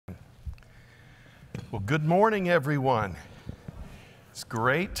Well, good morning, everyone. It's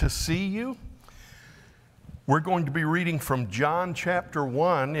great to see you. We're going to be reading from John chapter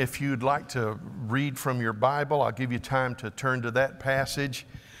 1. If you'd like to read from your Bible, I'll give you time to turn to that passage.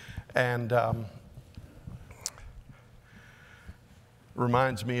 And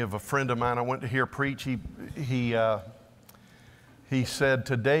reminds me of a friend of mine I went to hear preach. He said,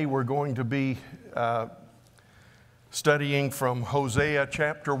 today we're going to be studying from Hosea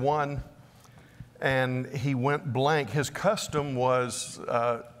chapter 1. And he went blank. His custom was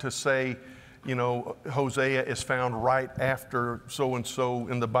to say, you know, Hosea is found right after so-and-so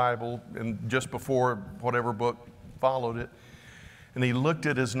in the Bible and just before whatever book followed it. And he looked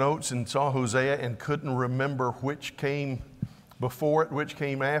at his notes and saw Hosea and couldn't remember which came before it, which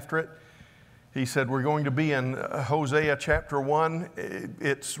came after it. He said, we're going to be in Hosea chapter 1.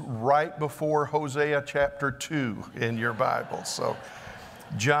 It's right before Hosea chapter 2 in your Bible. So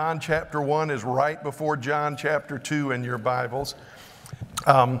John chapter 1 is right before John chapter 2 in your Bibles.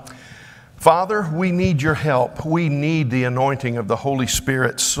 Father, we need your help. We need the anointing of the Holy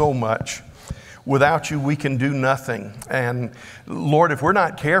Spirit so much. Without you, we can do nothing. And Lord, if we're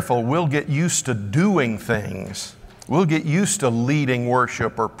not careful, we'll get used to doing things. We'll get used to leading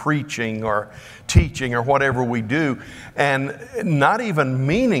worship or preaching or teaching or whatever we do. And not even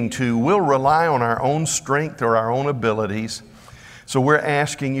meaning to, we'll rely on our own strength or our own abilities. So we're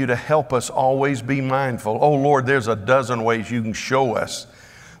asking you to help us always be mindful. Oh Lord, there's a dozen ways you can show us,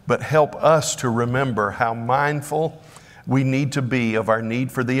 but help us to remember how mindful we need to be of our need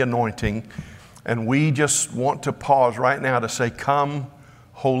for the anointing. And we just want to pause right now to say, come,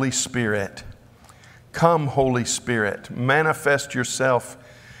 Holy Spirit. Come, Holy Spirit. Manifest yourself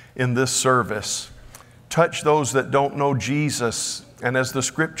in this service. Touch those that don't know Jesus. And as the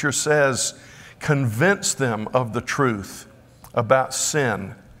scripture says, convince them of the truth about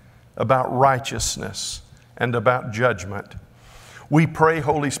sin, about righteousness, and about judgment. We pray,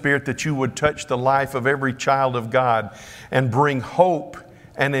 Holy Spirit, that you would touch the life of every child of God and bring hope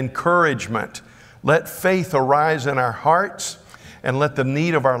and encouragement. Let faith arise in our hearts and let the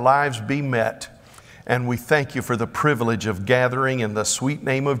need of our lives be met. And we thank you for the privilege of gathering in the sweet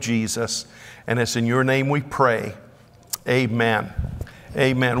name of Jesus. And it's in your name we pray. Amen.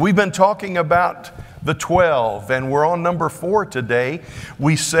 Amen. We've been talking about the 12, and we're on number 4 today.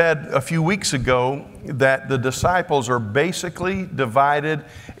 We said a few weeks ago that the disciples are basically divided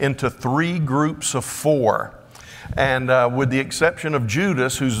into 3 groups of 4. And with the exception of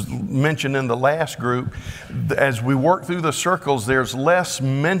Judas, who's mentioned in the last group, as we work through the circles, there's less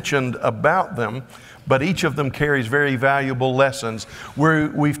mentioned about them, but each of them carries very valuable lessons.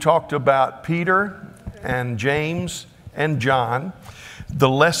 We've talked about Peter and James and John. The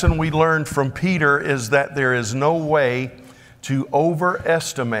lesson we learned from Peter is that there is no way to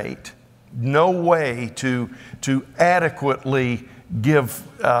overestimate, no way to adequately give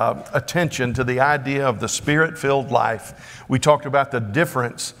attention to the idea of the Spirit-filled life. We talked about the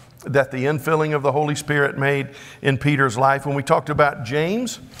difference that the infilling of the Holy Spirit made in Peter's life. When we talked about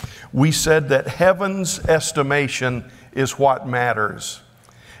James, we said that heaven's estimation is what matters.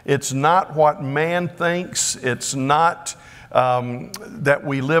 It's not what man thinks. It's not that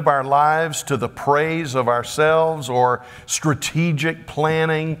we live our lives to the praise of ourselves or strategic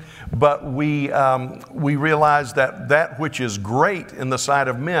planning, but we realize that that which is great in the sight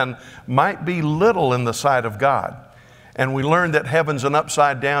of men might be little in the sight of God. And we learned that heaven's an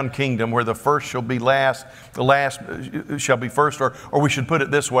upside-down kingdom where the first shall be last, the last shall be first, or we should put it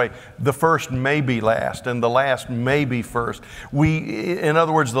this way, the first may be last and the last may be first. In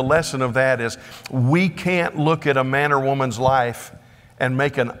other words, the lesson of that is we can't look at a man or woman's life and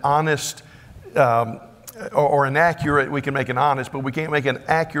make an honest or an accurate, we can make an honest, but we can't make an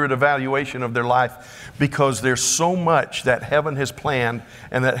accurate evaluation of their life because there's so much that heaven has planned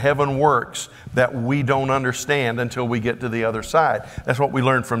and that heaven works that we don't understand until we get to the other side. That's what we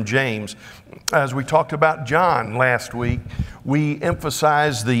learned from James. As we talked about John last week, we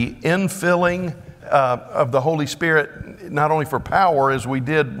emphasized the infilling of the Holy Spirit, not only for power as we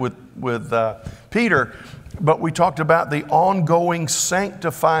did with Peter, but we talked about the ongoing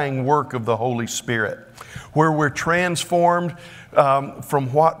sanctifying work of the Holy Spirit, where we're transformed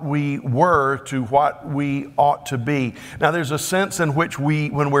from what we were to what we ought to be. Now, there's a sense in which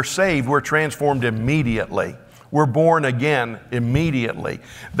when we're saved, we're transformed immediately. We're born again immediately.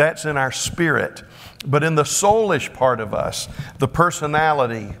 That's in our spirit. But in the soulish part of us, the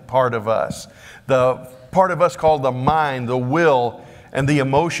personality part of us, the part of us called the mind, the will, and the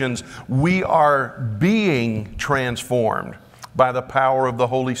emotions, we are being transformed. by the power of the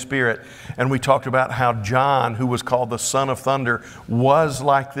Holy Spirit. And we talked about how John, who was called the Son of Thunder, was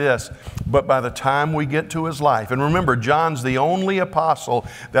like this. But by the time we get to his life, and remember, John's the only apostle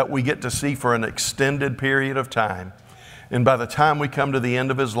that we get to see for an extended period of time. And by the time we come to the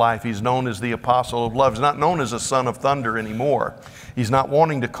end of his life, he's known as the apostle of love. He's not known as a son of thunder anymore. He's not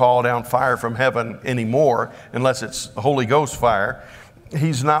wanting to call down fire from heaven anymore, unless it's Holy Ghost fire.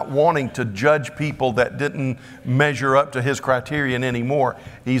 He's not wanting to judge people that didn't measure up to his criterion anymore.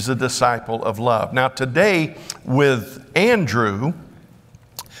 He's a disciple of love. Now today with Andrew,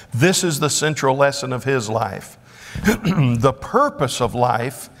 this is the central lesson of his life. The purpose of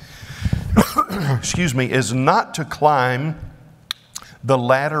life, excuse me, is not to climb the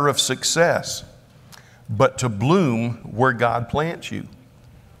ladder of success, but to bloom where God plants you.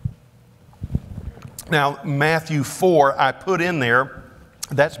 Now, Matthew 4, I put in there.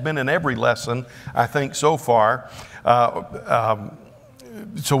 That's been in every lesson, I think, so far.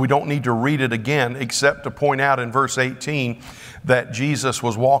 So we don't need to read it again, except to point out in verse 18 that Jesus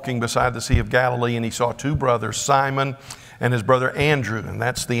was walking beside the Sea of Galilee and he saw two brothers, Simon and his brother Andrew. And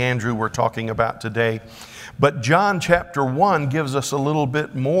that's the Andrew we're talking about today. But John chapter 1 gives us a little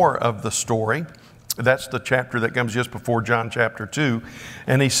bit more of the story. That's the chapter that comes just before John chapter 2.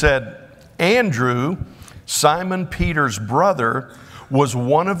 And he said, Andrew, Simon Peter's brother, was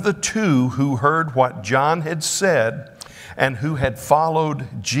one of the two who heard what John had said and who had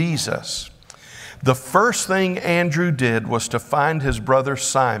followed Jesus. The first thing Andrew did was to find his brother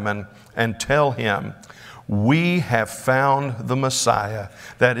Simon and tell him, we have found the Messiah,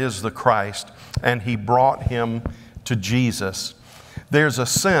 that is the Christ, and he brought him to Jesus. There's a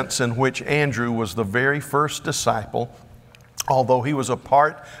sense in which Andrew was the very first disciple, although he was a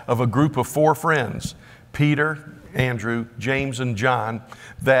part of a group of four friends, Peter, Andrew, James, and John,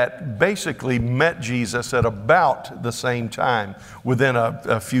 that basically met Jesus at about the same time, within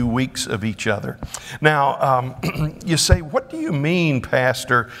a few weeks of each other. Now, you say, what do you mean,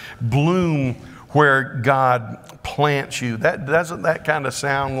 Pastor, bloom where God plants you? Doesn't that kind of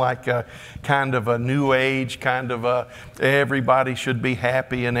sound like a kind of a new age, kind of a everybody should be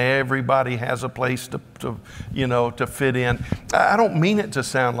happy and everybody has a place to fit in? I don't mean it to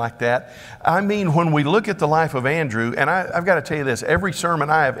sound like that. I mean, when we look at the life of Andrew, and I've got to tell you this, every sermon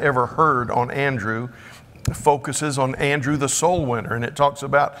I have ever heard on Andrew focuses on Andrew the soul winner, and it talks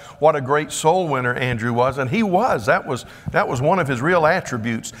about what a great soul winner Andrew was, and he was. That was one of his real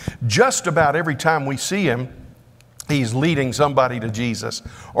attributes. Just about every time we see him, he's leading somebody to Jesus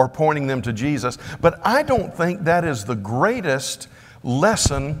or pointing them to Jesus. But I don't think that is the greatest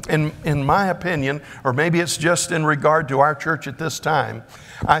lesson, in my opinion, or maybe it's just in regard to our church at this time.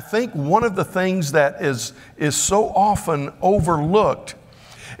 I think one of the things that is so often overlooked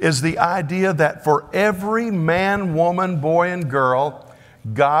is the idea that for every man, woman, boy, and girl,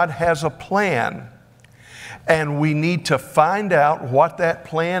 God has a plan. And we need to find out what that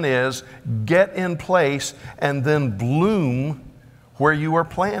plan is, get in place, and then bloom where you are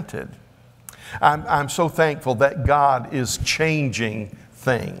planted. I'm so thankful that God is changing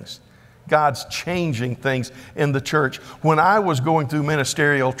things. God's changing things in the church. When I was going through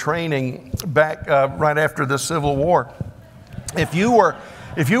ministerial training back right after the Civil War, if you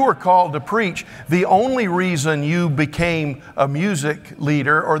were called to preach, the only reason you became a music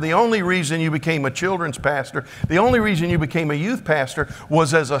leader, or the only reason you became a children's pastor, the only reason you became a youth pastor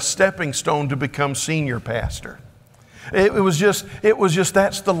was as a stepping stone to become senior pastor. It was just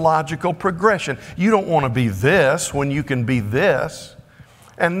that's the logical progression. You don't want to be this when you can be this.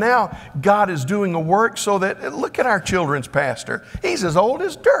 And now God is doing a work so that, look at our children's pastor. He's as old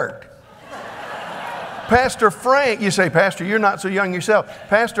as dirt. Pastor Frank, you say, Pastor, you're not so young yourself.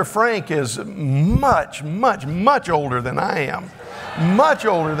 Pastor Frank is much, much, much older than I am. Much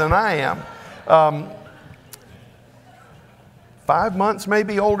older than I am. 5 months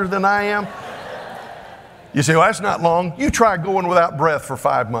maybe older than I am. You say, well, that's not long. You try going without breath for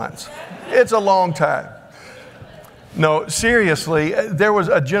 5 months. It's a long time. No, seriously, there was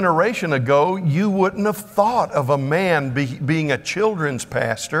a generation ago, you wouldn't have thought of a man being a children's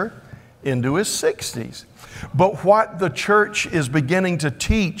pastor into his 60s. But what the church is beginning to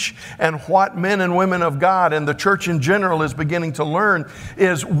teach, and what men and women of God and the church in general is beginning to learn,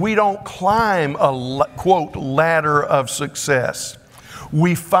 is we don't climb a, quote, ladder of success.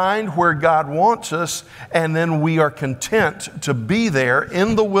 We find where God wants us, and then we are content to be there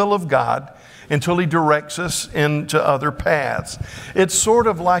in the will of God until He directs us into other paths. It's sort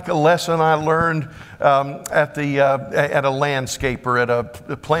of like a lesson I learned at a landscaper, at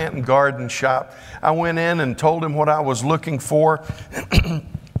a plant and garden shop. I went in and told him what I was looking for,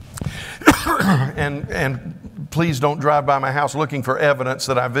 and please don't drive by my house looking for evidence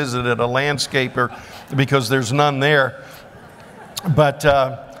that I visited a landscaper, because there's none there.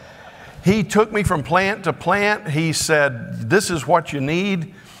 But he took me from plant to plant. He said, this is what you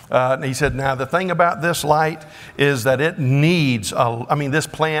need. And he said, now the thing about this light is that it needs, this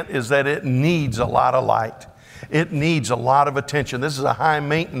plant is that it needs a lot of light. It needs a lot of attention. This is a high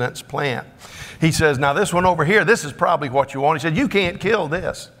maintenance plant. He says, now this one over here, this is probably what you want. He said, you can't kill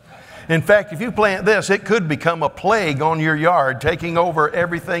this. In fact, if you plant this, it could become a plague on your yard, taking over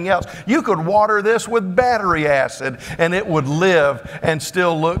everything else. You could water this with battery acid and it would live and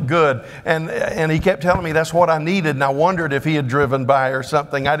still look good. And he kept telling me that's what I needed, and I wondered if he had driven by or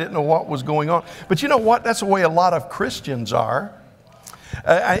something. I didn't know what was going on. But you know what? That's the way a lot of Christians are.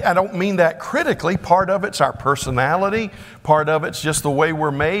 I don't mean that critically. Part of it's our personality. Part of it's just the way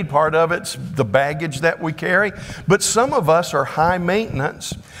we're made. Part of it's the baggage that we carry. But some of us are high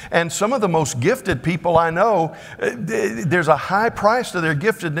maintenance. And some of the most gifted people I know, there's a high price to their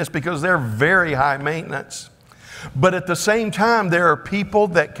giftedness because they're very high maintenance. But at the same time, there are people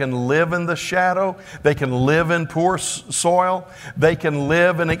that can live in the shadow. They can live in poor soil. They can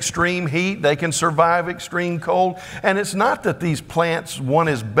live in extreme heat. They can survive extreme cold. And it's not that these plants, one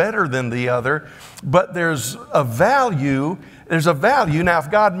is better than the other, but there's a value. There's a value. Now,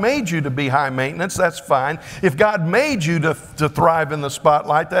 if God made you to be high maintenance, that's fine. If God made you to thrive in the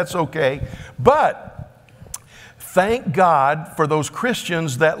spotlight, that's okay. But thank God for those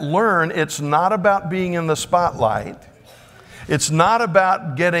Christians that learn it's not about being in the spotlight. It's not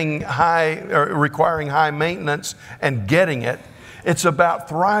about getting high or requiring high maintenance and getting it. It's about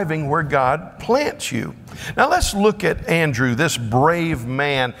thriving where God plants you. Now let's look at Andrew, this brave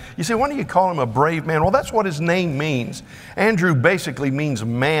man. You say, why do you call him a brave man? Well, that's what his name means. Andrew basically means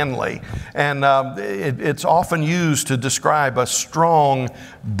manly. And it's often used to describe a strong,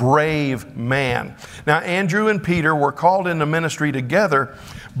 brave man. Now, Andrew and Peter were called into ministry together,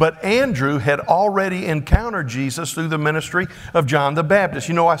 but Andrew had already encountered Jesus through the ministry of John the Baptist.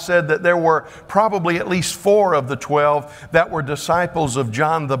 You know, I said that there were probably at least 4 of the 12 that were disciples of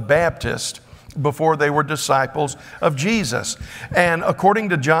John the Baptist before they were disciples of Jesus. And according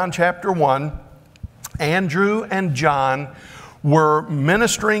to John chapter 1, Andrew and John were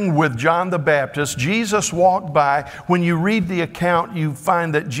ministering with John the Baptist. Jesus walked by. When you read the account, you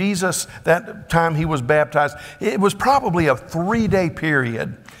find that Jesus, that time he was baptized, it was probably a 3-day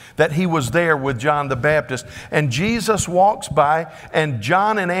period that he was there with John the Baptist. And Jesus walks by, and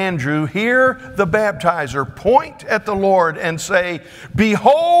John and Andrew hear the baptizer point at the Lord and say,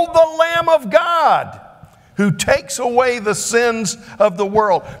 "Behold the Lamb of God who takes away the sins of the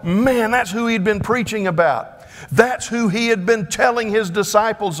world." Man, that's who he'd been preaching about. That's who he had been telling his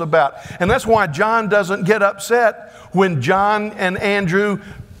disciples about. And that's why John doesn't get upset when John and Andrew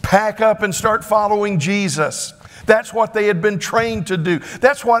pack up and start following Jesus. That's what they had been trained to do.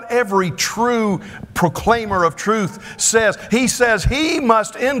 That's what every true proclaimer of truth says. He says he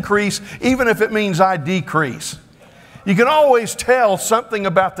must increase even if it means I decrease. You can always tell something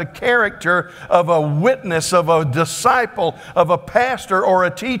about the character of a witness, of a disciple, of a pastor or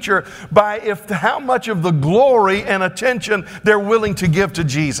a teacher by how much of the glory and attention they're willing to give to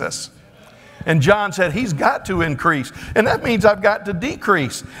Jesus. And John said, he's got to increase. And that means I've got to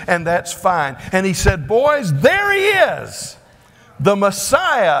decrease. And that's fine. And he said, boys, there he is. The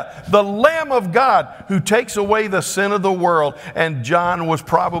Messiah, the Lamb of God who takes away the sin of the world. And John was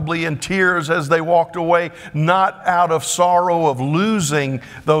probably in tears as they walked away, not out of sorrow of losing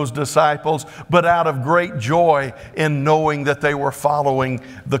those disciples, but out of great joy in knowing that they were following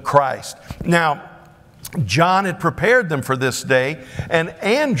the Christ. Now, John had prepared them for this day, and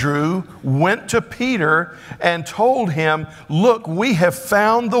Andrew went to Peter and told him, "Look, we have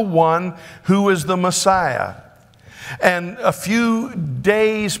found the one who is the Messiah." And a few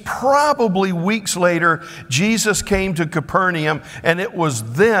days, probably weeks later, Jesus came to Capernaum, and it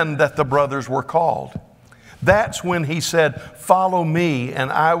was then that the brothers were called. That's when he said, "Follow me,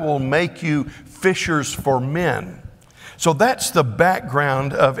 and I will make you fishers for men." So that's the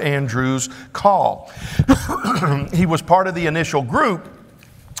background of Andrew's call. He was part of the initial group,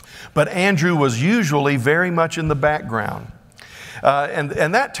 but Andrew was usually very much in the background.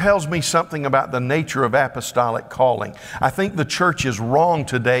 And that tells me something about the nature of apostolic calling. I think the church is wrong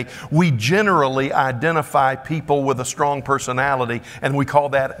today. We generally identify people with a strong personality, and we call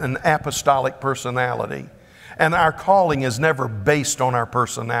that an apostolic personality. And our calling is never based on our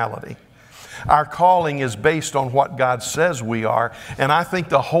personality. Our calling is based on what God says we are. And I think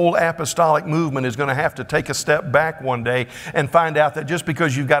the whole apostolic movement is going to have to take a step back one day and find out that just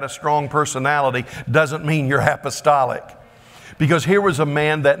because you've got a strong personality doesn't mean you're apostolic. Because here was a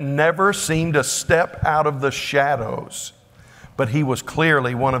man that never seemed to step out of the shadows. But he was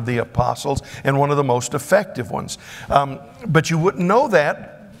clearly one of the apostles and one of the most effective ones. But you wouldn't know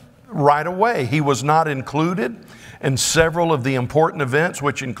that right away. He was not included in several of the important events,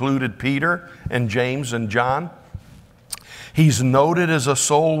 which included Peter and James and John. He's noted as a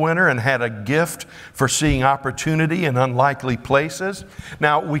soul winner and had a gift for seeing opportunity in unlikely places.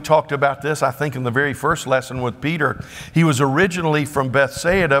 Now, we talked about this, I think, in the very first lesson with Peter. He was originally from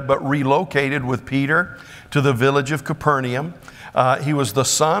Bethsaida, but relocated with Peter to the village of Capernaum. He was the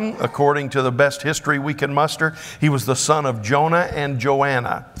son, according to the best history we can muster, he was the son of Jonah and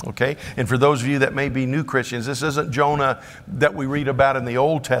Joanna, okay? And for those of you that may be new Christians, this isn't Jonah that we read about in the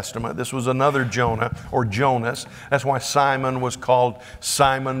Old Testament. This was another Jonah, or Jonas. That's why Simon was called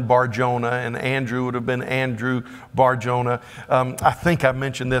Simon Bar-Jonah, and Andrew would have been Andrew Bar-Jonah. I think I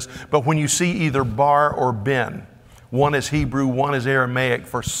mentioned this, but when you see either Bar or Ben, one is Hebrew, one is Aramaic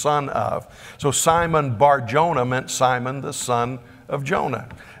for son of. So Simon Bar-Jonah meant Simon, the son of Jonah.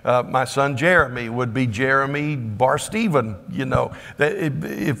 My son Jeremy would be Jeremy Bar-Stephen, you know,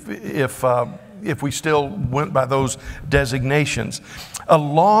 if we still went by those designations.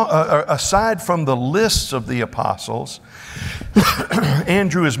 Aside from the lists of the apostles,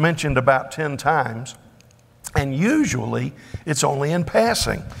 Andrew is mentioned about 10 times, and usually it's only in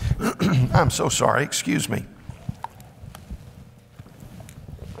passing. I'm so sorry, excuse me.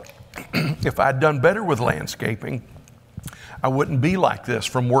 If I'd done better with landscaping, I wouldn't be like this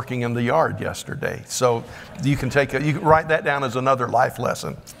from working in the yard yesterday. So you can write that down as another life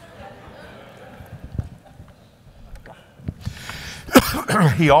lesson.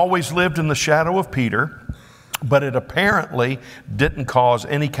 He always lived in the shadow of Peter, but it apparently didn't cause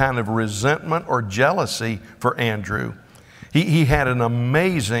any kind of resentment or jealousy for Andrew. He had an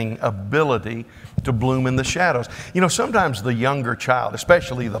amazing ability to bloom in the shadows. You know, sometimes the younger child,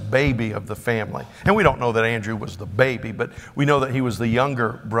 especially the baby of the family, and we don't know that Andrew was the baby, but we know that he was the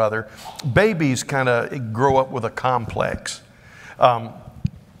younger brother. Babies kind of grow up with a complex. The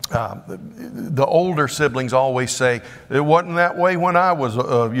older siblings always say, it wasn't that way when I was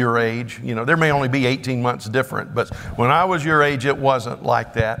your age. You know, there may only be 18 months different, but when I was your age, it wasn't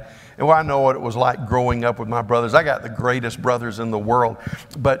like that. And well, I know what it was like growing up with my brothers. I got the greatest brothers in the world.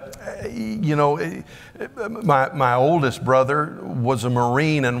 But, you know, my oldest brother was a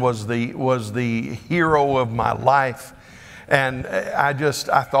Marine and was the hero of my life. And I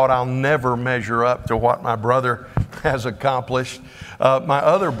thought I'll never measure up to what my brother has accomplished. My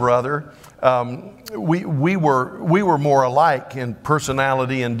other brother, we were more alike in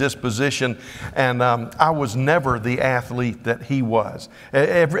personality and disposition, and I was never the athlete that he was.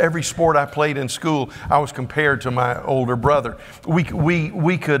 Every sport I played in school, I was compared to my older brother. We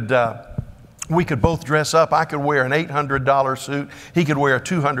could both dress up. I could wear an $800 suit. He could wear a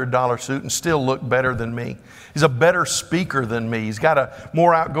 $200 suit and still look better than me. He's a better speaker than me. He's got a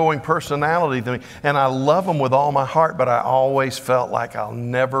more outgoing personality than me. And I love him with all my heart, but I always felt like I'll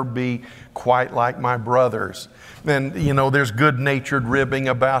never be quite like my brothers. And, you know, there's good-natured ribbing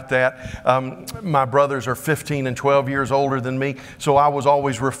about that. My brothers are 15 and 12 years older than me, so I was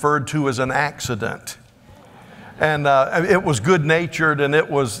always referred to as an accident. And it was good-natured, and it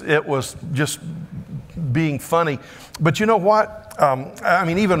was just being funny. But you know what? I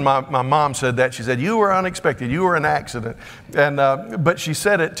mean, even my mom said that. She said, you were unexpected. You were an accident. And but she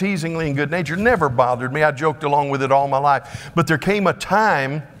said it teasingly and good-natured. Never bothered me. I joked along with it all my life. But there came a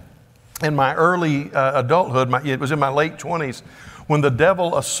time in my early adulthood, it was in my late 20s, when the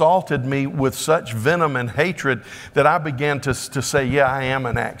devil assaulted me with such venom and hatred that I began to say, yeah, I am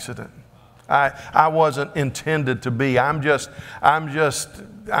an accident. I wasn't intended to be. I'm just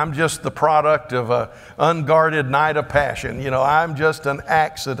the product of an unguarded night of passion. You know, I'm just an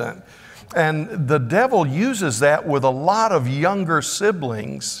accident. And the devil uses that with a lot of younger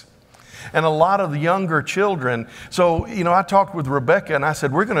siblings and a lot of the younger children. So, you know, I talked with Rebecca and I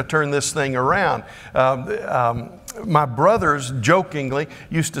said, we're going to turn this thing around. My brothers jokingly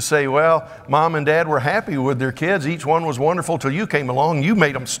used to say, well, Mom and Dad were happy with their kids. Each one was wonderful till you came along. You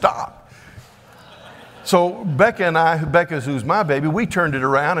made them stop. So Becca and I, Becca's who's my baby, we turned it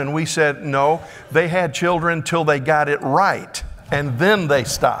around and we said, no, they had children till they got it right, and then they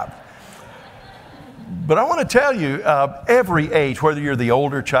stopped. But I want to tell you, every age, whether you're the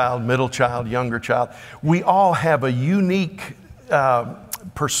older child, middle child, younger child, we all have a unique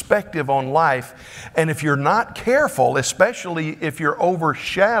perspective on life. And if you're not careful, especially if you're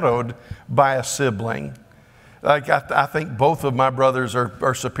overshadowed by a sibling, like I think both of my brothers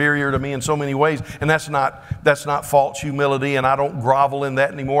are superior to me in so many ways, and that's not false humility, and I don't grovel in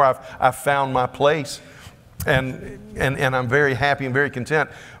that anymore. I've found my place. and I'm very happy and very content.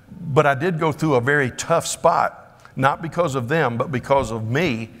 But I did go through a very tough spot, not because of them, but because of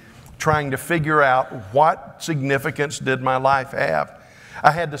me, trying to figure out what significance did my life have.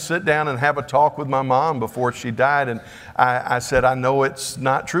 I had to sit down and have a talk with my mom before she died, and I said, I know it's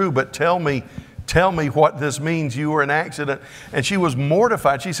not true, but tell me what this means. You were in an accident. And she was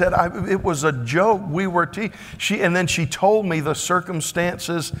mortified. She said, it was a joke. We were and then she told me the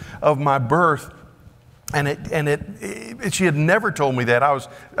circumstances of my birth. And she had never told me that. I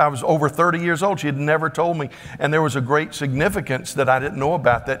was over 30 years old. She had never told me. And there was a great significance that I didn't know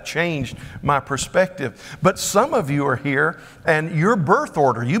about that changed my perspective. But some of you are here, and your birth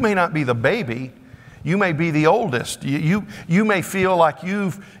order, you may not be the baby. You may be the oldest. You may feel like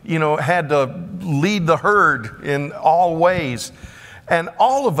you've had to lead the herd in all ways. And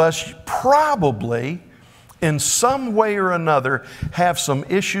all of us probably, in some way or another, have some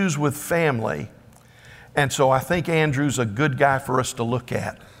issues with family. And so I think Andrew's a good guy for us to look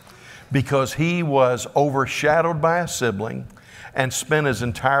at, because he was overshadowed by a sibling and spent his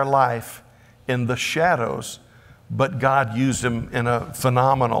entire life in the shadows, but God used him in a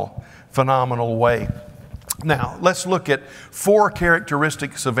phenomenal way. Now, let's look at 4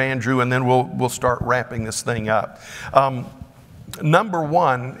 characteristics of Andrew, and then we'll start wrapping this thing up. Number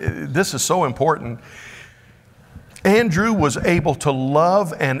 1, this is so important. Andrew was able to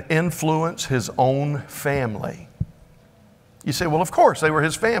love and influence his own family. You say, well, of course, they were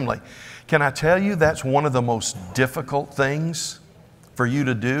his family. Can I tell you that's one of the most difficult things for you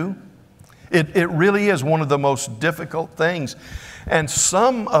to do? It really is one of the most difficult things. And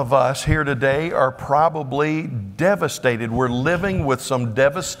some of us here today are probably devastated. We're living with some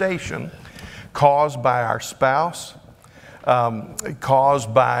devastation caused by our spouse,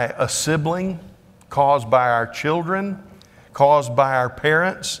 caused by a sibling, caused by our children, caused by our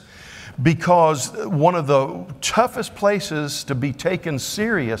parents, because one of the toughest places to be taken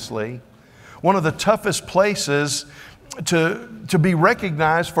seriously, one of the toughest places to be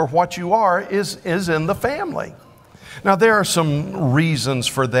recognized for what you are is in the family. Now, there are some reasons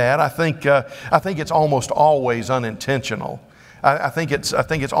for that. I think it's almost always unintentional. I think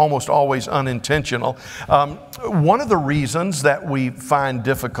it's almost always unintentional. One of the reasons that we find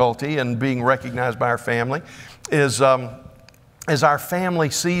difficulty in being recognized by our family is our family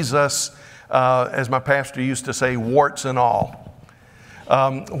sees us, as my pastor used to say, warts and all.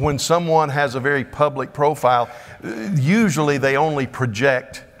 When someone has a very public profile, usually they only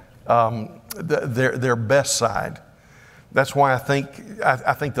project their best side. That's why I think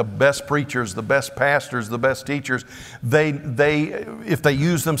the best preachers, the best pastors, the best teachers, if they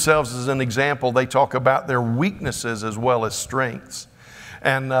use themselves as an example, they talk about their weaknesses as well as strengths.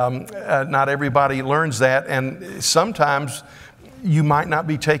 And not everybody learns that. And sometimes you might not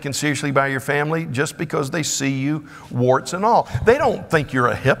be taken seriously by your family just because they see you warts and all. They don't think you're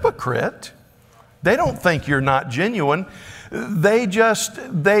a hypocrite. They don't think you're not genuine. They just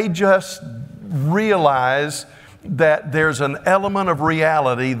realize that there's an element of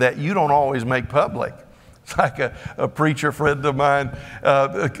reality that you don't always make public. It's like a preacher friend of mine,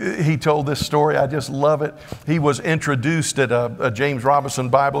 he told this story, I just love it. He was introduced at a James Robison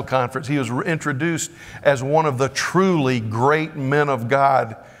Bible conference. He was introduced as one of the truly great men of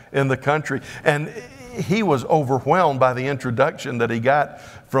God in the country. And he was overwhelmed by the introduction that he got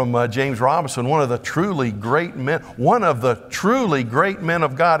from James Robison, one of the truly great men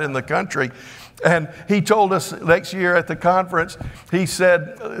of God in the country. And he told us next year at the conference, he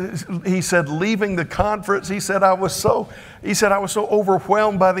said, leaving the conference, he said, I was so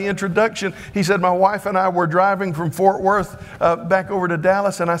overwhelmed by the introduction. He said, my wife and I were driving from Fort Worth back over to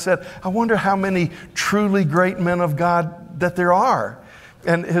Dallas, and I said, I wonder how many truly great men of God that there are.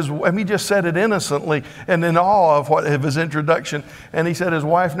 And he just said it innocently and in awe of his introduction. And he said his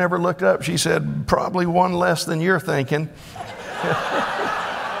wife never looked up. She said, probably one less than you're thinking.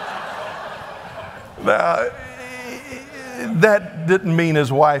 Now, that didn't mean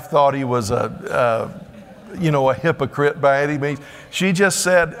his wife thought he was a hypocrite by any means. She just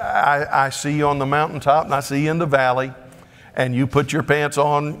said, I see you on the mountaintop and I see you in the valley, and you put your pants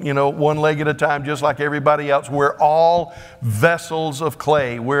on, one leg at a time, just like everybody else. We're all vessels of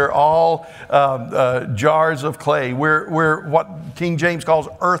clay. We're all jars of clay. We're what King James calls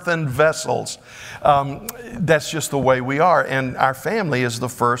earthen vessels. That's just the way we are, and our family is the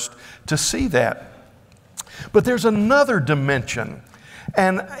first to see that. But there's another dimension,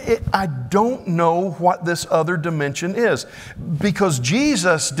 and I don't know what this other dimension is, because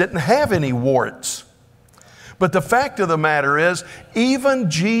Jesus didn't have any warts. But the fact of the matter is, even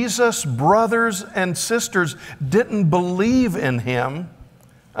Jesus' brothers and sisters didn't believe in him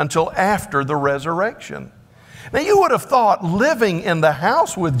until after the resurrection. Now, you would have thought living in the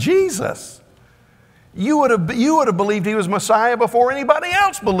house with Jesus, you would have believed he was Messiah before anybody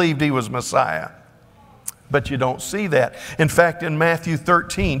else believed he was Messiah. But you don't see that. In fact, in Matthew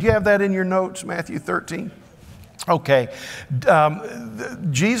 13, do you have that in your notes, Matthew 13? Okay.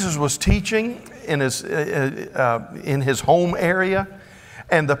 Jesus was teaching in his home area,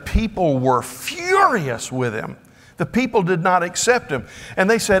 and the people were furious with him. The people did not accept him. And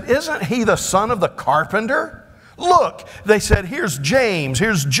they said, "Isn't he the son of the carpenter? Look," they said, "here's James,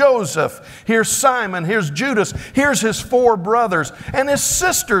 here's Joseph, here's Simon, here's Judas, here's his 4 brothers, and his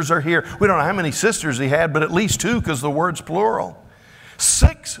sisters are here." We don't know how many sisters he had, but at least 2 because the word's plural.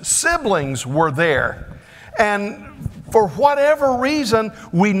 6 siblings were there. And for whatever reason,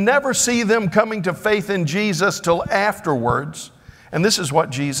 we never see them coming to faith in Jesus till afterwards. And this is what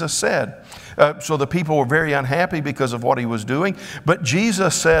Jesus said. So the people were very unhappy because of what he was doing. But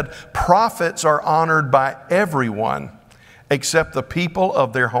Jesus said, "Prophets are honored by everyone except the people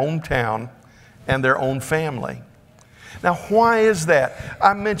of their hometown and their own family." Now, why is that?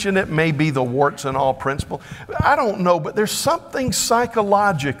 I mentioned it may be the warts and all principle. I don't know, but there's something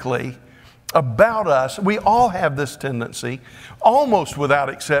psychologically about us. We all have this tendency, almost without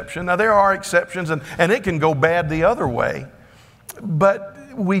exception. Now, there are exceptions, and it can go bad the other way. But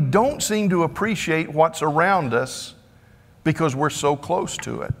we don't seem to appreciate what's around us because we're so close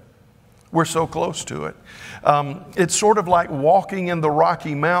to it. We're so close to it. It's sort of like walking in the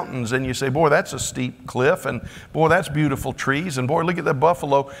Rocky Mountains and you say, "Boy, that's a steep cliff, and boy, that's beautiful trees, and boy, look at that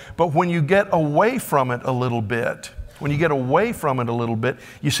buffalo." But when you get away from it a little bit,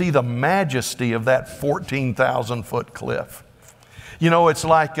 you see the majesty of that 14,000-foot cliff. You know, it's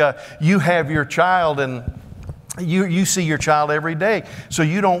like you have your child, and you see your child every day, so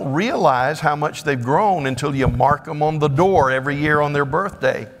you don't realize how much they've grown until you mark them on the door every year on their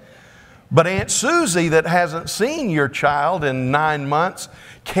birthday. But Aunt Susie, that hasn't seen your child in 9 months,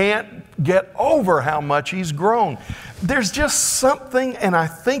 can't get over how much he's grown. There's just something, and I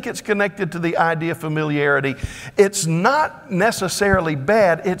think it's connected to the idea of familiarity. It's not necessarily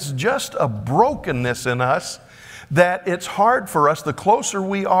bad, it's just a brokenness in us that it's hard for us. The closer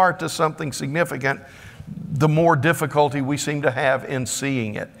we are to something significant, the more difficulty we seem to have in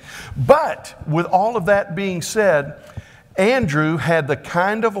seeing it. But with all of that being said, Andrew had the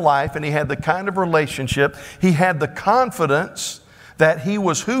kind of life and he had the kind of relationship, he had the confidence that he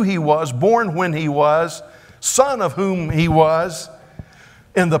was who he was, born when he was, son of whom he was,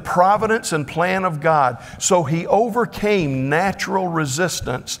 in the providence and plan of God. So he overcame natural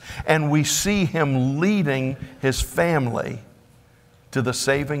resistance, and we see him leading his family to the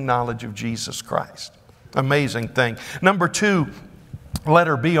saving knowledge of Jesus Christ. Amazing thing. Number 2,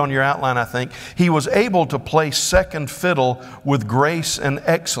 letter B on your outline, I think. He was able to play second fiddle with grace and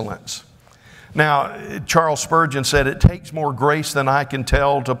excellence. Now, Charles Spurgeon said, "It takes more grace than I can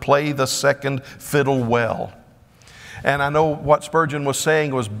tell to play the second fiddle well." And I know what Spurgeon was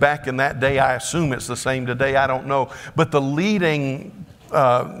saying was back in that day. I assume it's the same today. I don't know. But the leading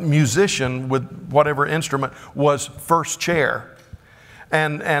musician with whatever instrument was first chair.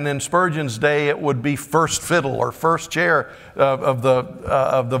 And in Spurgeon's day, it would be first fiddle or first chair of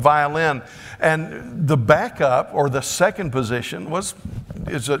the violin. And the backup, or the second position,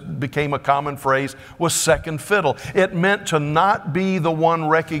 it became a common phrase, was second fiddle. It meant to not be the one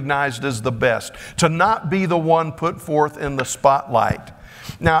recognized as the best, to not be the one put forth in the spotlight.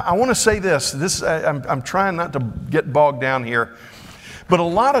 Now, I want to say this. I'm trying not to get bogged down here. But a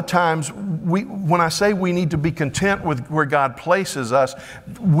lot of times, when I say we need to be content with where God places us,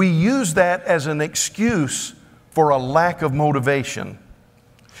 we use that as an excuse for a lack of motivation.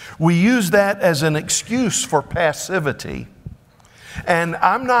 We use that as an excuse for passivity. And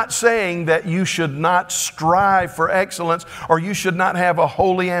I'm not saying that you should not strive for excellence or you should not have a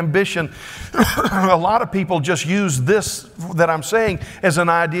holy ambition. A lot of people just use this that I'm saying as an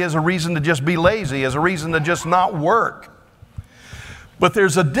idea, as a reason to just be lazy, as a reason to just not work. But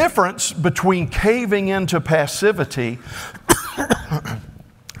there's a difference between caving into passivity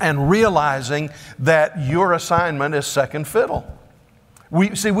and realizing that your assignment is second fiddle. We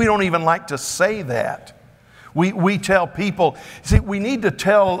don't even like to say that. We tell people, we need to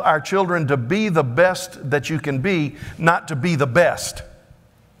tell our children to be the best that you can be, not to be the best.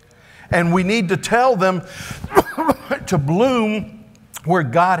 And we need to tell them to bloom where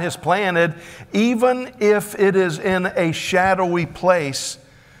God has planted, even if it is in a shadowy place,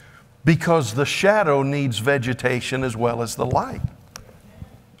 because the shadow needs vegetation as well as the light.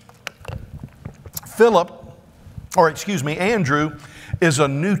 Andrew is a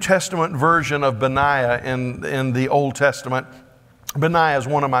New Testament version of Benaiah in the Old Testament. Benaiah is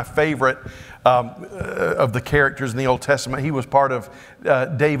one of my favorite of the characters in the Old Testament. He was part of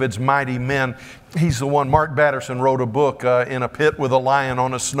David's mighty men. He's the one, Mark Batterson wrote a book, In a Pit with a Lion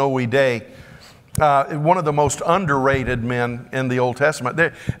on a Snowy Day. One of the most underrated men in the Old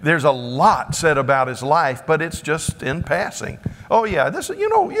Testament. There's a lot said about his life, but it's just in passing. Oh yeah, you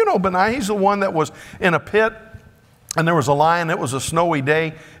know Benaiah, he's the one that was in a pit, and there was a lion. It was a snowy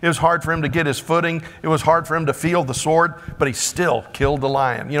day. It was hard for him to get his footing. It was hard for him to feel the sword, but he still killed the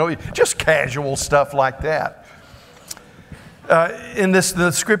lion. You know, just casual stuff like that.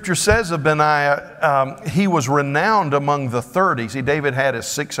 The scripture says of Benaiah, he was renowned among the 30. See, David had his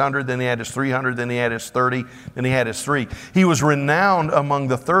 600, then he had his 300, then he had his 30, then he had his 3. He was renowned among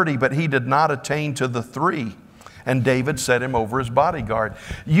the 30, but he did not attain to the 3. And David set him over his bodyguard.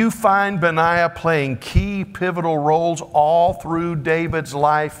 You find Benaiah playing key pivotal roles all through David's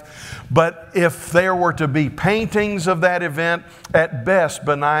life. But if there were to be paintings of that event, at best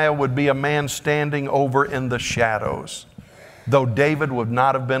Benaiah would be a man standing over in the shadows. Though David would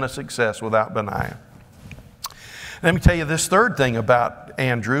not have been a success without Benaiah. Let me tell you this third thing about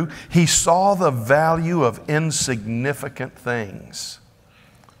Andrew. He saw the value of insignificant things.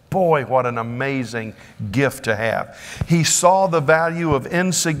 Boy, what an amazing gift to have. He saw the value of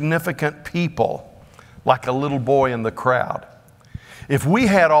insignificant people like a little boy in the crowd. If we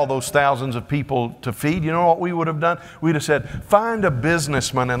had all those thousands of people to feed, you know what we would have done? We'd have said, find a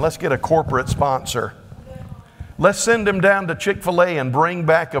businessman and let's get a corporate sponsor. Let's send him down to Chick-fil-A and bring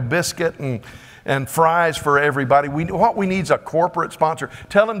back a biscuit and fries for everybody. What we need is a corporate sponsor.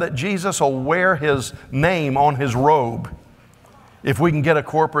 Tell him that Jesus will wear his name on his robe if we can get a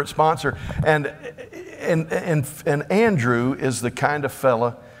corporate sponsor. And Andrew is the kind of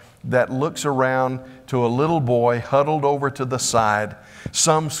fella that looks around to a little boy huddled over to the side.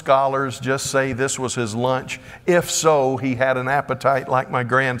 Some scholars just say this was his lunch. If so, he had an appetite like my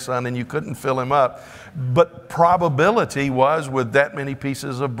grandson and you couldn't fill him up. But probability was, with that many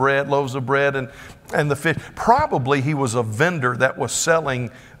pieces of bread, loaves of bread and the fish, probably he was a vendor that was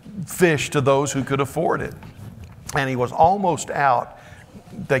selling fish to those who could afford it. And he was almost out.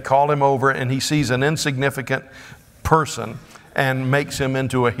 They call him over and he sees an insignificant person and makes him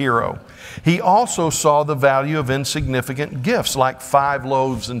into a hero. He also saw the value of insignificant gifts like 5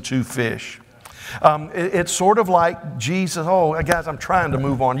 loaves and 2 fish. It's sort of like Jesus. Oh, guys, I'm trying to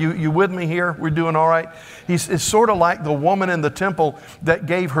move on. You with me here? We're doing all right? It's sort of like the woman in the temple that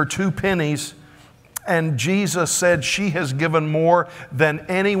gave her 2 pennies. And Jesus said she has given more than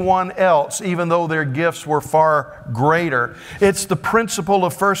anyone else, even though their gifts were far greater. It's the principle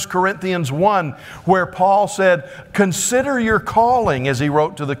of 1 Corinthians 1, where Paul said, consider your calling, as he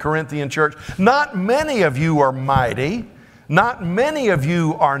wrote to the Corinthian church. Not many of you are mighty. Not many of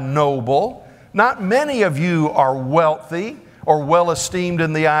you are noble. Not many of you are wealthy or well esteemed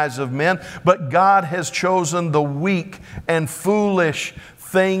in the eyes of men. But God has chosen the weak and foolish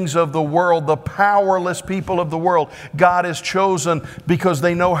things of the world, the powerless people of the world. God has chosen because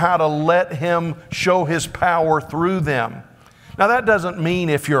they know how to let Him show His power through them. Now that doesn't mean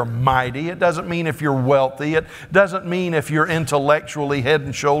if you're mighty, it doesn't mean if you're wealthy, it doesn't mean if you're intellectually head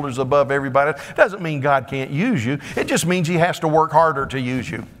and shoulders above everybody. It doesn't mean God can't use you. It just means He has to work harder to use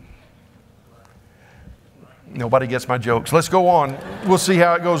you. Nobody gets my jokes. Let's go on. We'll see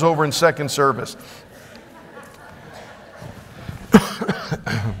how it goes over in second service.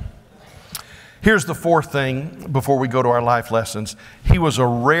 Here's the fourth thing before we go to our life lessons. He was a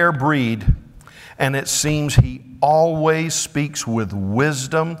rare breed, and it seems he always speaks with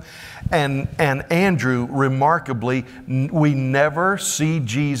wisdom. And Andrew, remarkably, we never see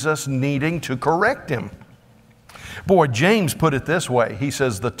Jesus needing to correct him. Boy, James put it this way. He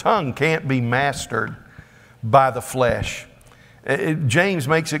says, the tongue can't be mastered by the flesh. James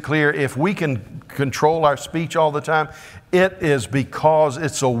makes it clear if we can control our speech all the time, it is because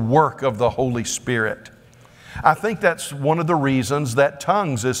it's a work of the Holy Spirit. I think that's one of the reasons that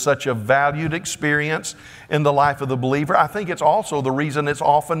tongues is such a valued experience in the life of the believer. I think it's also the reason it's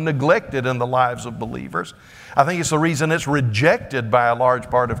often neglected in the lives of believers. I think it's the reason it's rejected by a large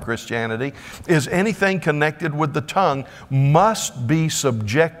part of Christianity, is anything connected with the tongue must be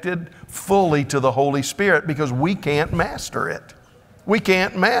subjected fully to the Holy Spirit because we can't master it. We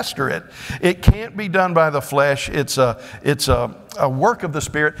can't master it. It can't be done by the flesh. It's a work of the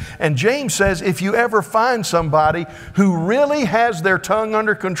Spirit. And James says if you ever find somebody who really has their tongue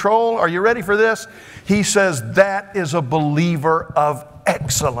under control, are you ready for this? He says that is a believer of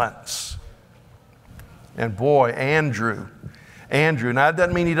excellence. And boy, Andrew, now it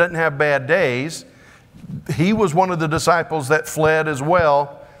doesn't mean he doesn't have bad days. He was one of the disciples that fled as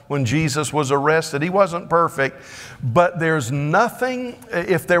well when Jesus was arrested. He wasn't perfect, but there's nothing,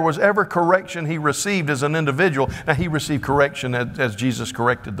 if there was ever correction he received as an individual, now he received correction as Jesus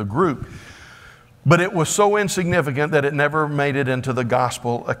corrected the group, but it was so insignificant that it never made it into the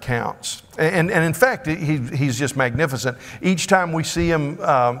gospel accounts. And in fact, he's just magnificent. Each time we see him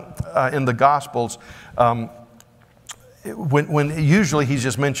in the Gospels, when usually he's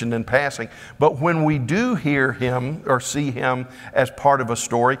just mentioned in passing, but when we do hear him or see him as part of a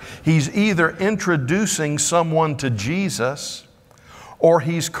story, he's either introducing someone to Jesus, or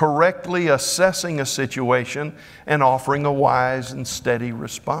he's correctly assessing a situation and offering a wise and steady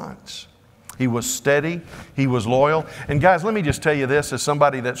response. He was steady, he was loyal. And guys, let me just tell you this, as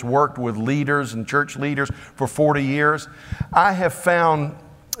somebody that's worked with leaders and church leaders for 40 years, I have found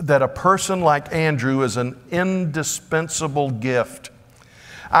that a person like Andrew is an indispensable gift.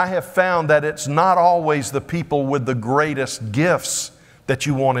 I have found that it's not always the people with the greatest gifts that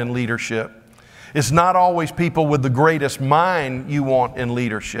you want in leadership. It's not always people with the greatest mind you want in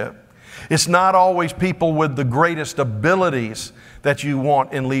leadership. It's not always people with the greatest abilities that you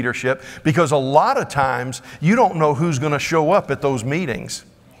want in leadership, because a lot of times you don't know who's going to show up at those meetings.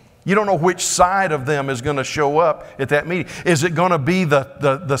 You don't know which side of them is going to show up at that meeting. Is it going to be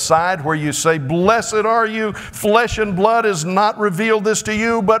the side where you say, "Blessed are you, flesh and blood has not revealed this to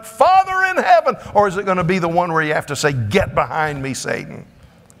you, but Father in heaven"? Or is it going to be the one where you have to say, "Get behind me, Satan"?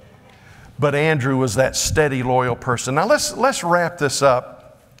 But Andrew was that steady, loyal person. Now let's wrap this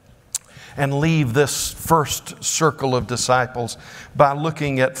up and leave this first circle of disciples by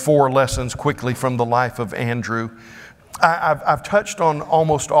looking at 4 lessons quickly from the life of Andrew. I've touched on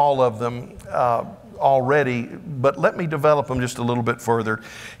almost all of them already, but let me develop them just a little bit further.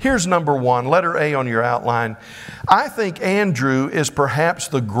 Here's number 1, letter A on your outline. I think Andrew is perhaps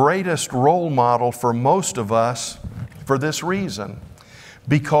the greatest role model for most of us for this reason,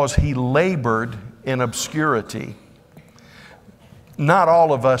 because he labored in obscurity. Not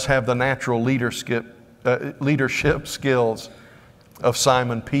all of us have the natural leadership skills of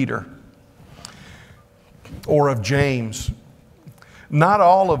Simon Peter or of James. Not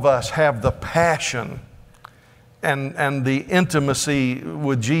all of us have the passion and the intimacy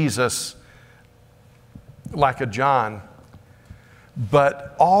with Jesus like a John.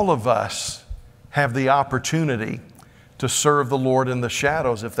 But all of us have the opportunity to serve the Lord in the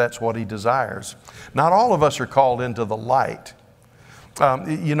shadows if that's what He desires. Not all of us are called into the light.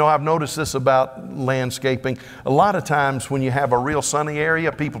 You know, I've noticed this about landscaping. A lot of times when you have a real sunny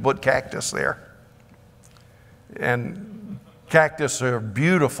area, people put cactus there. And cactus are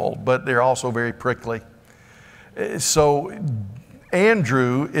beautiful, but they're also very prickly. So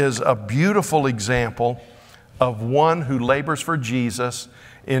Andrew is a beautiful example of one who labors for Jesus,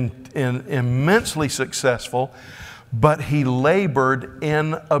 immensely successful, but he labored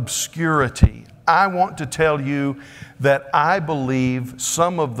in obscurity. I want to tell you that I believe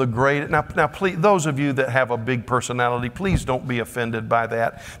some of the great, now please, those of you that have a big personality, please don't be offended by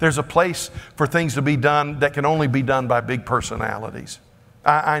that. There's a place for things to be done that can only be done by big personalities.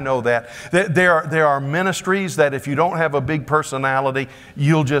 I know that. There are ministries that if you don't have a big personality,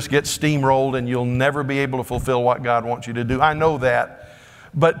 you'll just get steamrolled and you'll never be able to fulfill what God wants you to do. I know that.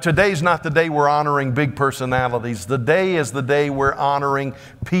 But today's not the day we're honoring big personalities. The day is the day we're honoring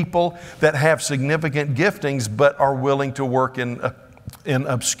people that have significant giftings but are willing to work in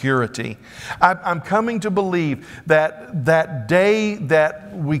obscurity. I'm coming to believe that that day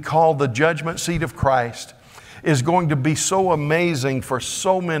that we call the judgment seat of Christ is going to be so amazing for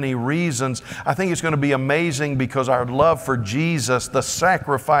so many reasons. I think it's going to be amazing because our love for Jesus, the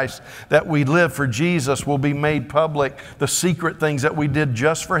sacrifice that we live for Jesus, will be made public. The secret things that we did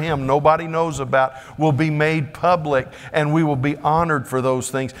just for Him, nobody knows about, will be made public, and we will be honored for those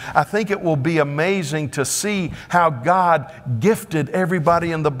things. I think it will be amazing to see how God gifted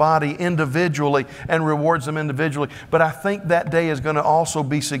everybody in the body individually and rewards them individually. But I think that day is going to also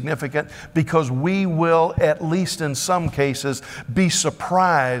be significant because we will, at least in some cases, be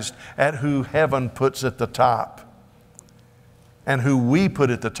surprised at who heaven puts at the top and who we put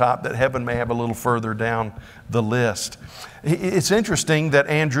at the top that heaven may have a little further down the list. It's interesting that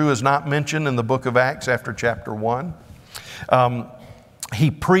Andrew is not mentioned in the book of Acts after chapter 1. He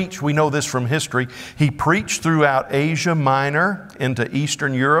preached, we know this from history, he preached throughout Asia Minor into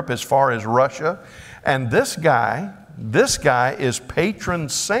Eastern Europe as far as Russia. And this guy is patron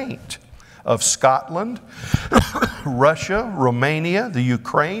saint of Scotland, Russia, Romania, the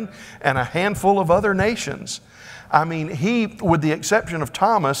Ukraine, and a handful of other nations. I mean, he, with the exception of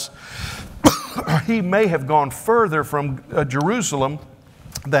Thomas, he may have gone further from Jerusalem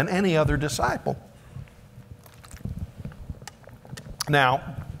than any other disciple.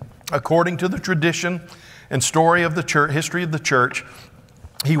 Now, According to the tradition and story of the church, history of the church,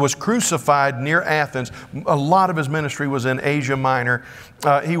 he was crucified near Athens. A lot of his ministry was in Asia Minor.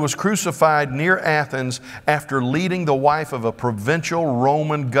 He was crucified near Athens after leading the wife of a provincial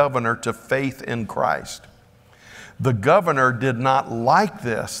Roman governor to faith in Christ. The governor did not like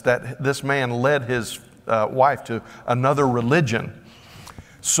this, that this man led his wife to another religion.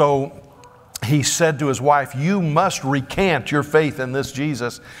 So he said to his wife, "You must recant your faith in this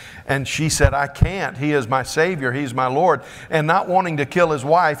Jesus." And she said, "I can't. He is my Savior. He's my Lord." And not wanting to kill his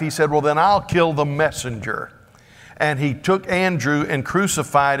wife, he said, "Well, then I'll kill the messenger." And he took Andrew and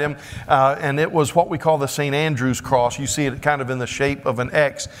crucified him. And it was what we call the St. Andrew's cross. You see it kind of in the shape of an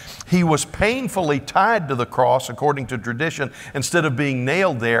X. He was painfully tied to the cross, according to tradition, instead of being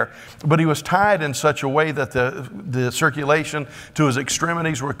nailed there. But he was tied in such a way that the circulation to his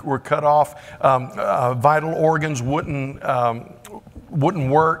extremities were cut off. Vital organs wouldn't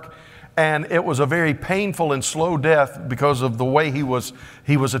work. And it was a very painful and slow death because of the way he was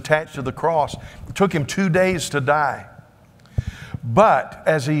attached to the cross. It took him 2 days to die. But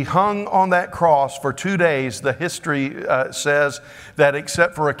as he hung on that cross for 2 days, the history says that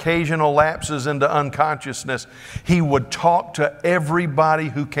except for occasional lapses into unconsciousness, he would talk to everybody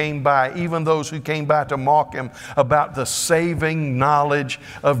who came by, even those who came by to mock him, about the saving knowledge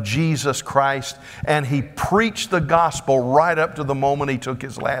of Jesus Christ. And he preached the gospel right up to the moment he took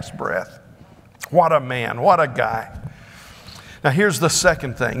his last breath. What a man, what a guy. Now, here's the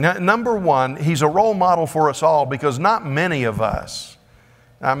second thing. Now, number one, he's a role model for us all because not many of us,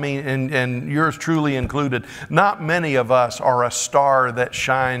 I mean, and yours truly included, not many of us are a star that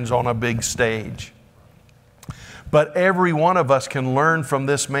shines on a big stage. But every one of us can learn from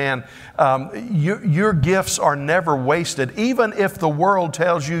this man. Your gifts are never wasted, even if the world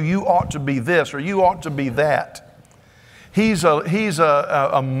tells you you ought to be this or you ought to be that. He's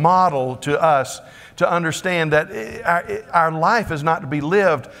a model to us to understand that our life is not to be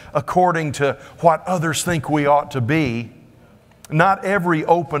lived according to what others think we ought to be. Not every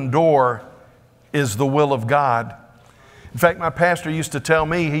open door is the will of God. In fact, my pastor used to tell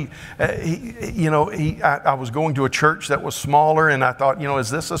me, I was going to a church that was smaller, and I thought, is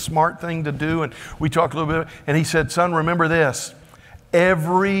this a smart thing to do? And we talked a little bit, and he said, "Son, remember this,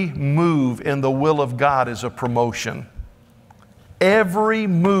 every move in the will of God is a promotion." Every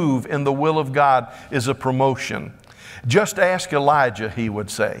move in the will of God is a promotion. Just ask Elijah, he would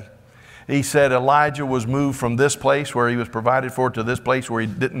say. He said Elijah was moved from this place where he was provided for to this place where he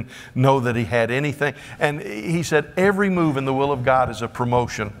didn't know that he had anything. And he said every move in the will of God is a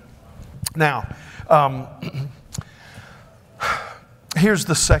promotion. Now, here's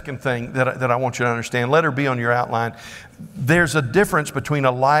the second thing that I want you to understand. Let her be on your outline. There's a difference between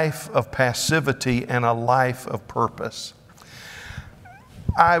a life of passivity and a life of purpose.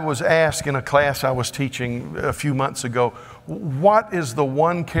 I was asked in a class I was teaching a few months ago, what is the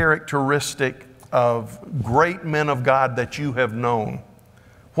one characteristic of great men of God that you have known?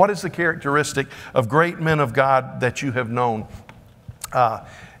 What is the characteristic of great men of God that you have known? Because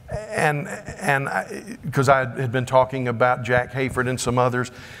I had been talking about Jack Hayford and some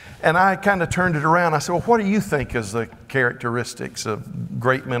others, and I kind of turned it around. I said, well, what do you think is the characteristics of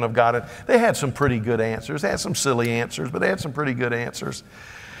great men of God? And they had some pretty good answers. They had some silly answers, but they had some pretty good answers.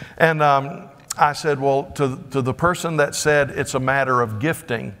 And I said, well, to the person that said it's a matter of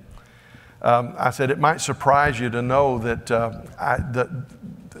gifting, I said, it might surprise you to know that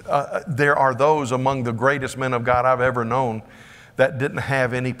there are those among the greatest men of God I've ever known that didn't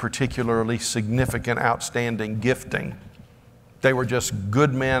have any particularly significant, outstanding gifting. They were just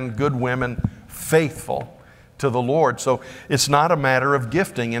good men, good women, faithful to the Lord. So it's not a matter of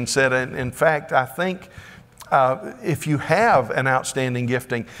gifting. And said, in fact, I think if you have an outstanding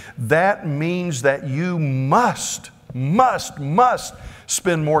gifting, that means that you must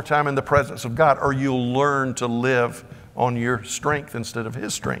spend more time in the presence of God, or you'll learn to live on your strength instead of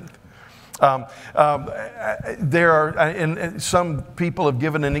His strength. There are, and some people have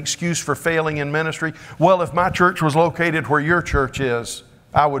given an excuse for failing in ministry. Well, if my church was located where your church is,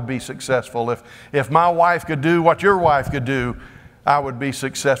 I would be successful. If my wife could do what your wife could do, I would be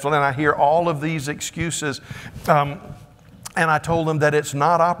successful. And I hear all of these excuses. And I told them that it's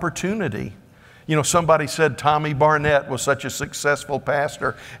not opportunity. Somebody said Tommy Barnett was such a successful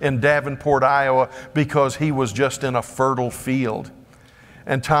pastor in Davenport, Iowa, because he was just in a fertile field.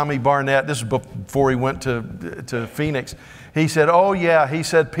 And Tommy Barnett, this is before he went to Phoenix, he said, oh yeah, he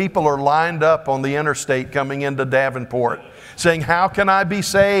said, people are lined up on the interstate coming into Davenport saying, how can I be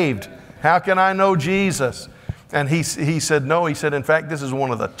saved? How can I know Jesus? And he said, no, he said, in fact, this is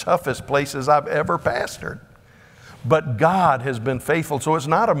one of the toughest places I've ever pastored. But God has been faithful. So it's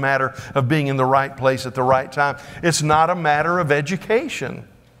not a matter of being in the right place at the right time. It's not a matter of education.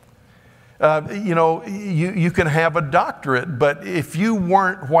 You can have a doctorate, but if you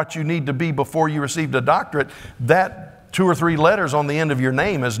weren't what you need to be before you received a doctorate, that 2 or 3 letters on the end of your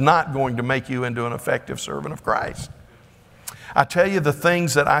name is not going to make you into an effective servant of Christ. I tell you the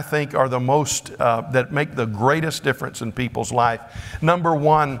things that I think are the most, that make the greatest difference in people's life. Number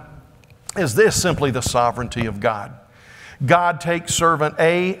one is this: simply the sovereignty of God. God takes servant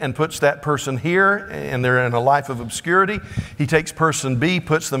A and puts that person here, and they're in a life of obscurity. He takes person B,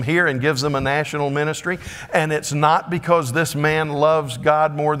 puts them here, and gives them a national ministry. And it's not because this man loves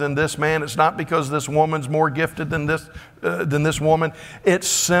God more than this man. It's not because this woman's more gifted than this woman. It's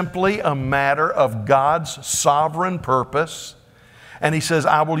simply a matter of God's sovereign purpose. And He says,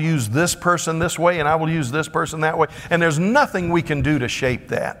 I will use this person this way, and I will use this person that way. And there's nothing we can do to shape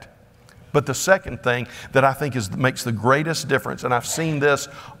that. But the second thing that I think makes the greatest difference, and I've seen this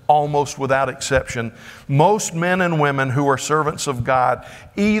almost without exception, most men and women who are servants of God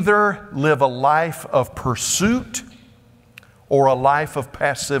either live a life of pursuit or a life of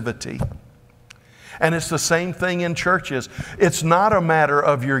passivity. And it's the same thing in churches. It's not a matter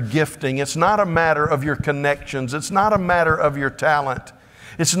of your gifting. It's not a matter of your connections. It's not a matter of your talent.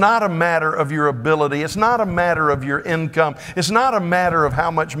 It's not a matter of your ability. It's not a matter of your income. It's not a matter of how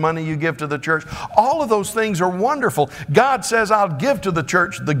much money you give to the church. All of those things are wonderful. God says, I'll give to the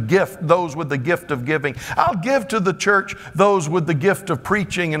church the gift, those with the gift of giving. I'll give to the church those with the gift of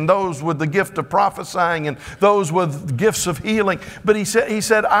preaching, and those with the gift of prophesying, and those with gifts of healing. But He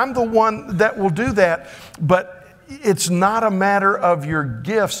said, I'm the one that will do that. But it's not a matter of your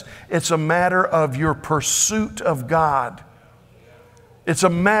gifts. It's a matter of your pursuit of God. It's a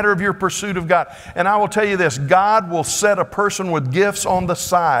matter of your pursuit of God. And I will tell you this: God will set a person with gifts on the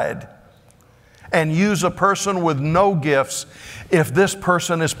side and use a person with no gifts if this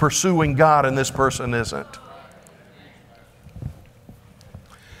person is pursuing God and this person isn't.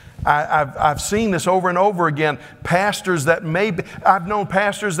 I've seen this over and over again. Pastors that I've known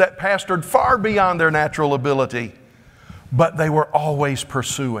pastors that pastored far beyond their natural ability, but they were always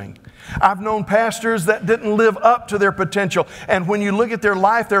pursuing. I've known pastors that didn't live up to their potential. And when you look at their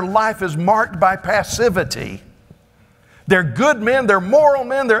life is marked by passivity. They're good men, they're moral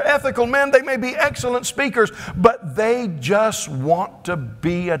men, they're ethical men, they may be excellent speakers, but they just want to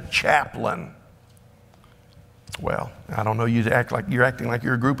be a chaplain. Well, I don't know, you're acting like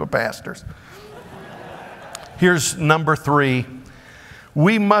you're a group of pastors. Here's number 3.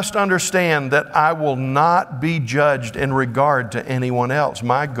 We must understand that I will not be judged in regard to anyone else.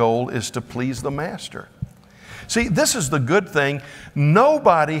 My goal is to please the Master. See, this is the good thing.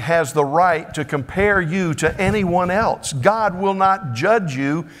 Nobody has the right to compare you to anyone else. God will not judge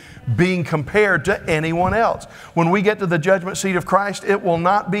you being compared to anyone else. When we get to the judgment seat of Christ, it will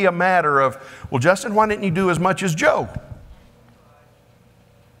not be a matter of, well, Justin, why didn't you do as much as Joe?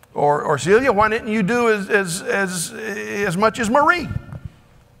 Or Celia, why didn't you do as much as Marie?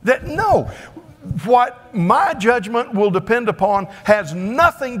 No. What my judgment will depend upon has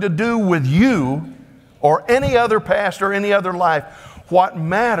nothing to do with you or any other pastor or any other life. What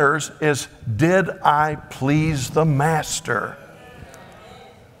matters is, did I please the Master?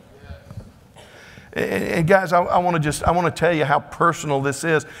 And guys, I want to tell you how personal this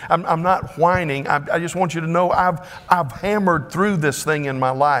is. I'm not whining. I just want you to know I've hammered through this thing in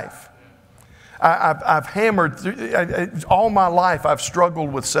my life. I've hammered through, all my life I've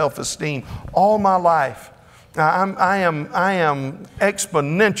struggled with self-esteem. All my life. I am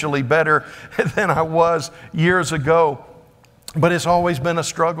exponentially better than I was years ago. But it's always been a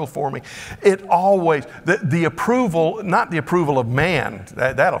struggle for me. It always, the approval, not the approval of man,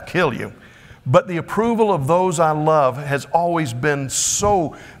 that'll kill you. But the approval of those I love has always been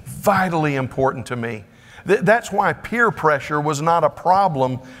so vitally important to me. That's why peer pressure was not a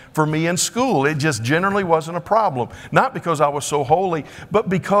problem for me in school. It just generally wasn't a problem. Not because I was so holy, but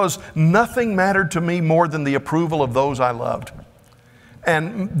because nothing mattered to me more than the approval of those I loved.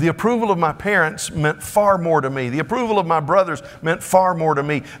 And the approval of my parents meant far more to me. The approval of my brothers meant far more to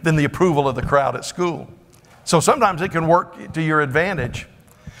me than the approval of the crowd at school. So sometimes it can work to your advantage.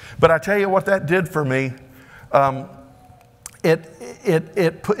 But I tell you what that did for me.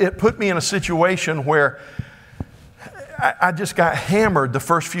 It put me in a situation where I just got hammered the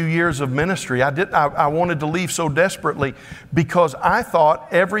first few years of ministry. I wanted to leave so desperately because I thought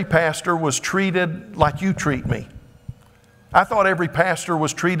every pastor was treated like you treat me. I thought every pastor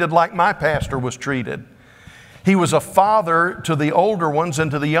was treated like my pastor was treated. He was a father to the older ones and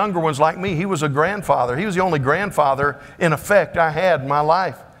to the younger ones like me. He was a grandfather. He was the only grandfather, in effect, I had in my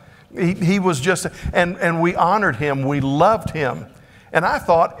life. He was just, and we honored him. We loved him. And I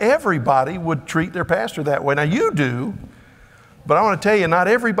thought everybody would treat their pastor that way. Now you do, but I want to tell you, not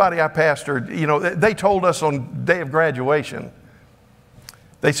everybody I pastored, you know, they told us on day of graduation,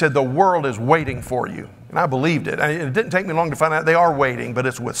 they said the world is waiting for you. And I believed it. It didn't take me long to find out they are waiting, but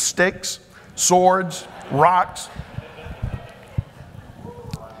it's with sticks, swords, rocks.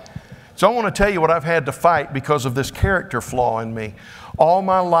 So I want to tell you what I've had to fight because of this character flaw in me. All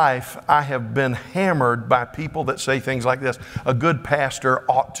my life, I have been hammered by people that say things like this. A good pastor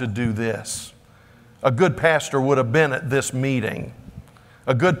ought to do this. A good pastor would have been at this meeting.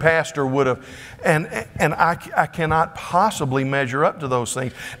 A good pastor would have, and I cannot possibly measure up to those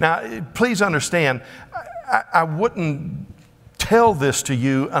things. Now, please understand, I wouldn't tell this to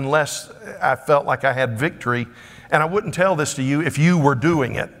you unless I felt like I had victory, and I wouldn't tell this to you if you were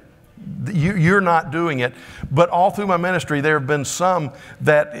doing it. You're not doing it. But all through my ministry, there have been some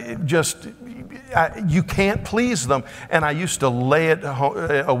that just, you can't please them. And I used to lay it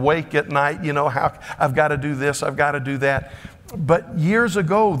awake at night, you know, how I've got to do this, I've got to do that. But years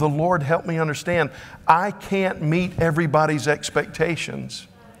ago, the Lord helped me understand I can't meet everybody's expectations.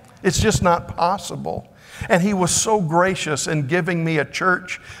 It's just not possible. And He was so gracious in giving me a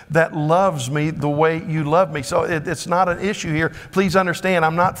church that loves me the way you love me. So it's not an issue here. Please understand,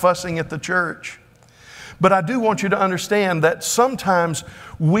 I'm not fussing at the church. But I do want you to understand that sometimes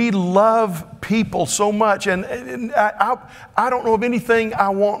we love people so much, and I don't know of anything I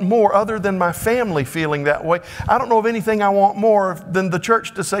want more other than my family feeling that way. I don't know of anything I want more than the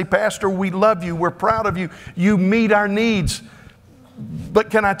church to say, Pastor, we love you, we're proud of you, you meet our needs. But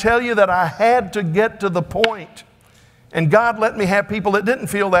can I tell you that I had to get to the point, and God let me have people that didn't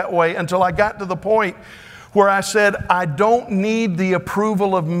feel that way until I got to the point where I said, I don't need the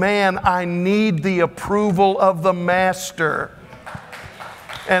approval of man, I need the approval of the Master.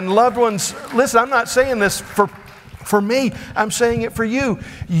 And loved ones, listen, I'm not saying this for me, I'm saying it for you.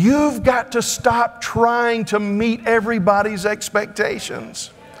 You've got to stop trying to meet everybody's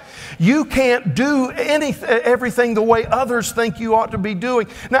expectations. You can't do everything the way others think you ought to be doing.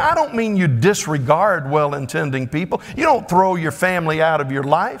 Now, I don't mean you disregard well-intending people. You don't throw your family out of your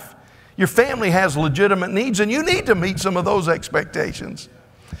life. Your family has legitimate needs, and you need to meet some of those expectations.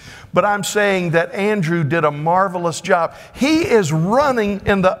 But I'm saying that Andrew did a marvelous job. He is running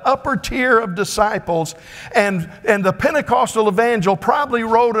in the upper tier of disciples, and the Pentecostal Evangel probably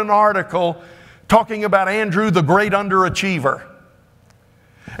wrote an article talking about Andrew, the great underachiever.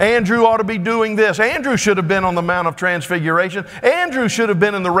 Andrew ought to be doing this. Andrew should have been on the Mount of Transfiguration. Andrew should have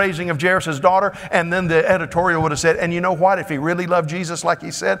been in the raising of Jairus' daughter. And then the editorial would have said, and you know what? If he really loved Jesus like he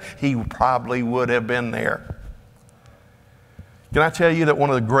said, he probably would have been there. Can I tell you that one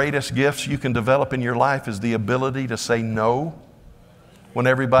of the greatest gifts you can develop in your life is the ability to say no when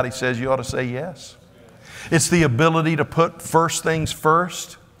everybody says you ought to say yes? It's the ability to put first things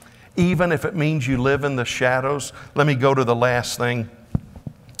first, even if it means you live in the shadows. Let me go to the last thing.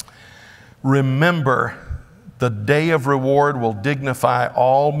 Remember, the day of reward will dignify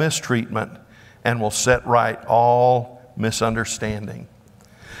all mistreatment and will set right all misunderstanding.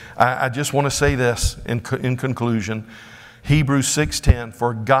 I just want to say this in conclusion. Hebrews 6:10,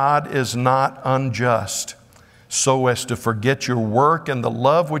 for God is not unjust so as to forget your work and the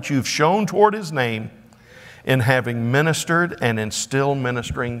love which you've shown toward His name in having ministered and in still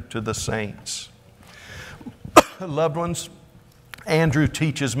ministering to the saints. Loved ones, Andrew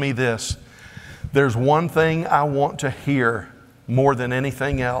teaches me this. There's one thing I want to hear more than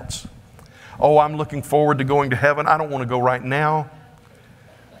anything else. Oh, I'm looking forward to going to heaven. I don't want to go right now.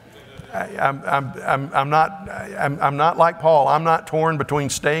 I'm not like Paul. I'm not torn between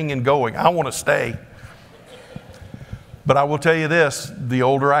staying and going. I want to stay. But I will tell you this, the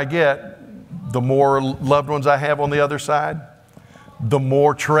older I get, the more loved ones I have on the other side, the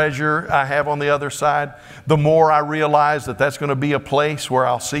more treasure I have on the other side, the more I realize that that's going to be a place where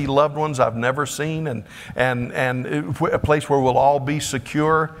I'll see loved ones I've never seen, and a place where we'll all be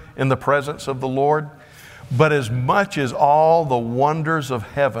secure in the presence of the Lord. But as much as all the wonders of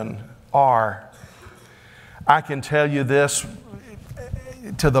heaven are, I can tell you this,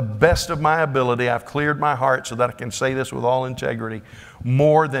 to the best of my ability, I've cleared my heart so that I can say this with all integrity.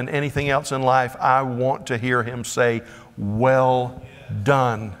 More than anything else in life, I want to hear Him say, well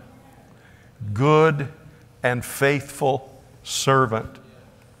done, good and faithful servant.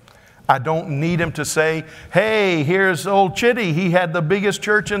 I don't need Him to say, hey, here's old Chitty. He had the biggest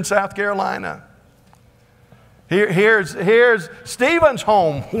church in South Carolina. Here's Stephen's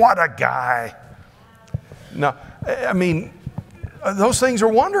home. What a guy. No, I mean, those things are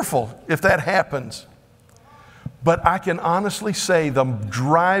wonderful if that happens. But I can honestly say the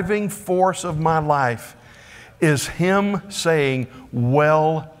driving force of my life is Him saying,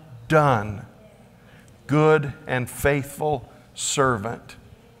 well done, good and faithful servant.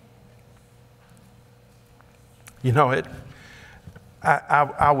 You know,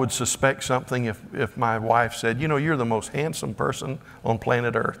 I would suspect something if my wife said, you know, you're the most handsome person on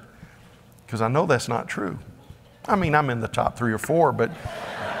planet Earth. Because I know that's not true. I mean, I'm in the top 3 or 4, but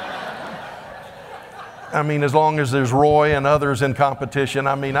I mean, as long as there's Roy and others in competition,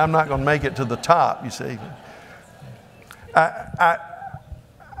 I mean, I'm not going to make it to the top, you see. I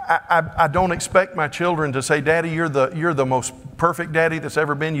don't expect my children to say, Daddy, you're the most perfect daddy that's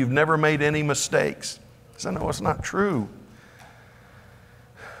ever been. You've never made any mistakes. Because I know it's not true.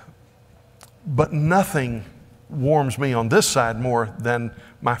 But nothing warms me on this side more than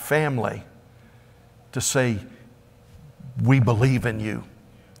my family to say, we believe in you.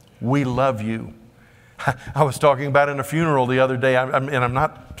 We love you. I was talking about in a funeral the other day, and I'm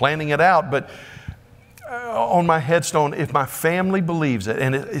not planning it out, but on my headstone, if my family believes it,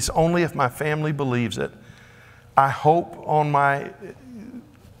 and it's only if my family believes it, I hope on my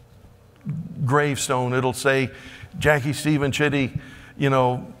gravestone it'll say, Jackie Stephen Chitty, you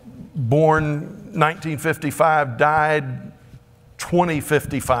know, born 1955, died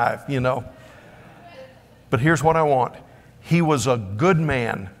 2055, you know. But here's what I want. He was a good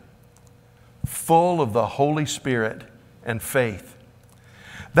man, full of the Holy Spirit and faith.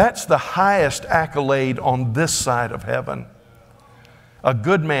 That's the highest accolade on this side of heaven. A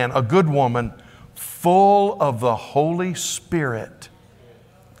good man, a good woman, full of the Holy Spirit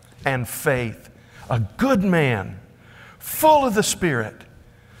and faith. A good man, full of the Spirit,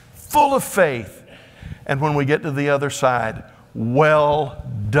 full of faith. And when we get to the other side, well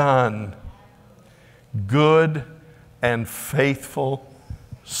done, good and faithful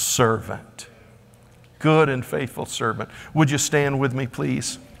servant. Good and faithful servant. Would you stand with me,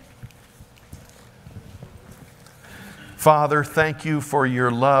 please? Father, thank you for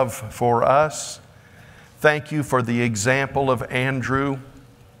your love for us. Thank you for the example of Andrew.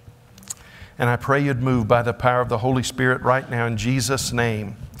 And I pray you'd move by the power of the Holy Spirit right now in Jesus'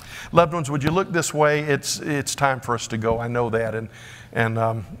 name. Loved ones, would you look this way? It's time for us to go. I know that,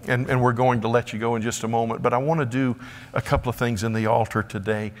 and we're going to let you go in just a moment. But I want to do a couple of things in the altar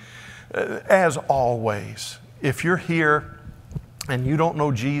today. As always, if you're here and you don't know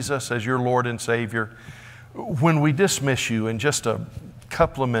Jesus as your Lord and Savior, when we dismiss you in just a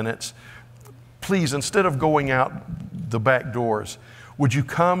couple of minutes, please, instead of going out the back doors, would you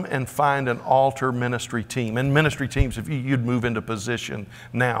come and find an altar ministry team? And ministry teams, if you'd move into position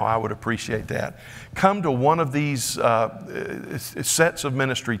now, I would appreciate that. Come to one of these sets of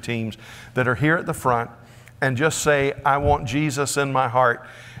ministry teams that are here at the front and just say, I want Jesus in my heart.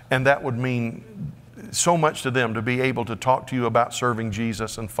 And that would mean so much to them to be able to talk to you about serving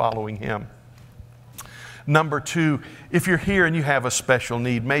Jesus and following Him. Number 2, if you're here and you have a special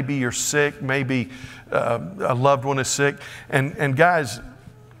need, maybe you're sick, maybe a loved one is sick, and guys,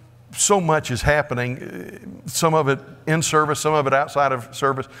 so much is happening, some of it in service, some of it outside of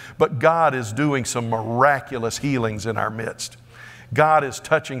service, but God is doing some miraculous healings in our midst. God is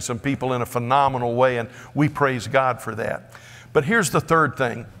touching some people in a phenomenal way, and we praise God for that. But here's the third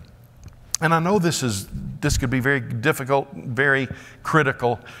thing, and I know this could be very difficult, very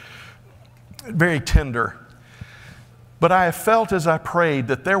critical, very tender. But I have felt as I prayed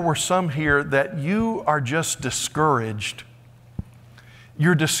that there were some here that you are just discouraged.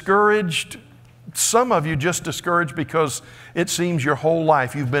 You're discouraged, some of you just discouraged because it seems your whole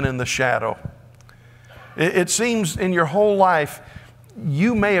life you've been in the shadow. It seems in your whole life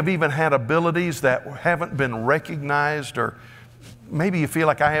you may have even had abilities that haven't been recognized, or maybe you feel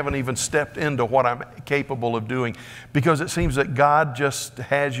like I haven't even stepped into what I'm capable of doing, because it seems that God just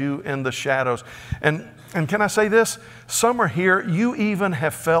has you in the shadows. And can I say this? Some are here, you even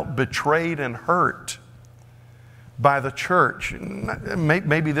have felt betrayed and hurt by the church.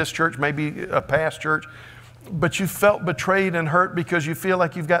 Maybe this church, maybe a past church, but you felt betrayed and hurt because you feel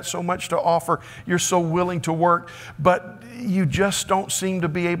like you've got so much to offer. You're so willing to work, but you just don't seem to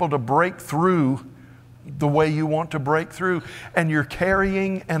be able to break through the way you want to break through. And you're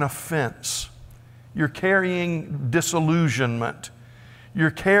carrying an offense. You're carrying disillusionment.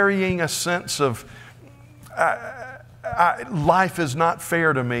 You're carrying a sense of, life is not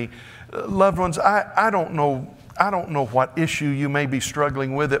fair to me. Loved ones, I don't know what issue you may be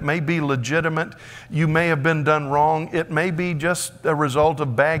struggling with. It may be legitimate. You may have been done wrong. It may be just a result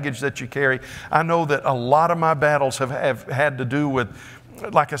of baggage that you carry. I know that a lot of my battles have had to do with,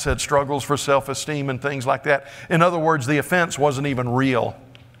 like I said, struggles for self-esteem and things like that. In other words, the offense wasn't even real.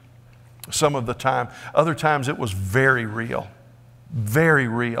 some of the time. Other times it was very real, very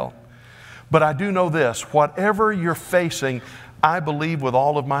real. But I do know this, whatever you're facing, I believe with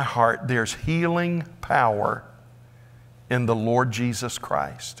all of my heart there's healing power in the Lord Jesus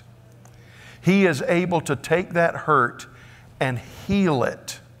Christ. He is able to take that hurt and heal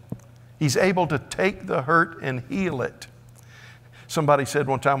it. He's able to take the hurt and heal it. Somebody said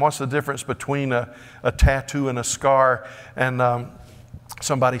one time, what's the difference between a tattoo and a scar? And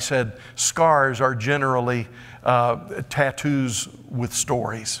somebody said, scars are generally tattoos with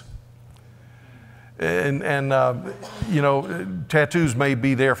stories. And you know, tattoos may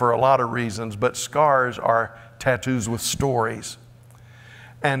be there for a lot of reasons, but scars are tattoos with stories.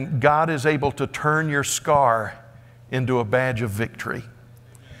 And God is able to turn your scar into a badge of victory.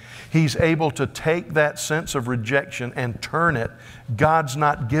 He's able to take that sense of rejection and turn it. God's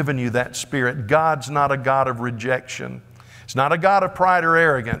not given you that spirit. God's not a God of rejection. He's not a God of pride or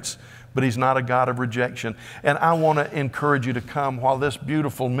arrogance, but He's not a God of rejection. And I want to encourage you to come while this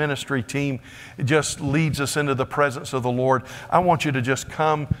beautiful ministry team just leads us into the presence of the Lord. I want you to just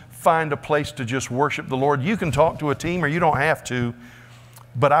come find a place to just worship the Lord. You can talk to a team or you don't have to,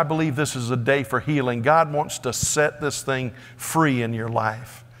 but I believe this is a day for healing. God wants to set this thing free in your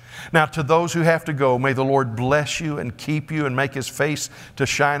life. Now, to those who have to go, may the Lord bless you and keep you and make His face to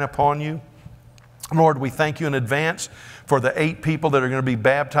shine upon you. Lord, we thank you in advance for the 8 people that are going to be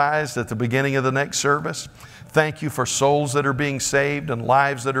baptized at the beginning of the next service. Thank you for souls that are being saved and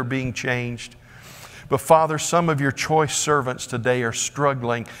lives that are being changed. But Father, some of your choice servants today are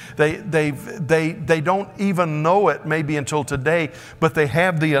struggling. They don't even know it maybe until today, but they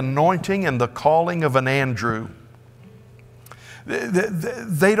have the anointing and the calling of an Andrew.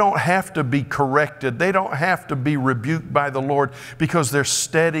 They don't have to be corrected. They don't have to be rebuked by the Lord because they're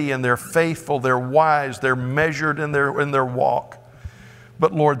steady and they're faithful, they're wise, they're measured in their walk.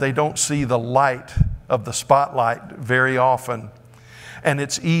 But Lord, they don't see the light of the spotlight very often. And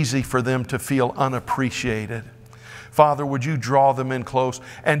it's easy for them to feel unappreciated. Father, would you draw them in close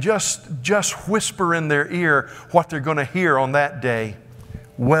and just whisper in their ear what they're going to hear on that day.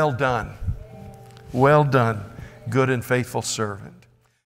 Well done. Well done, good and faithful servant.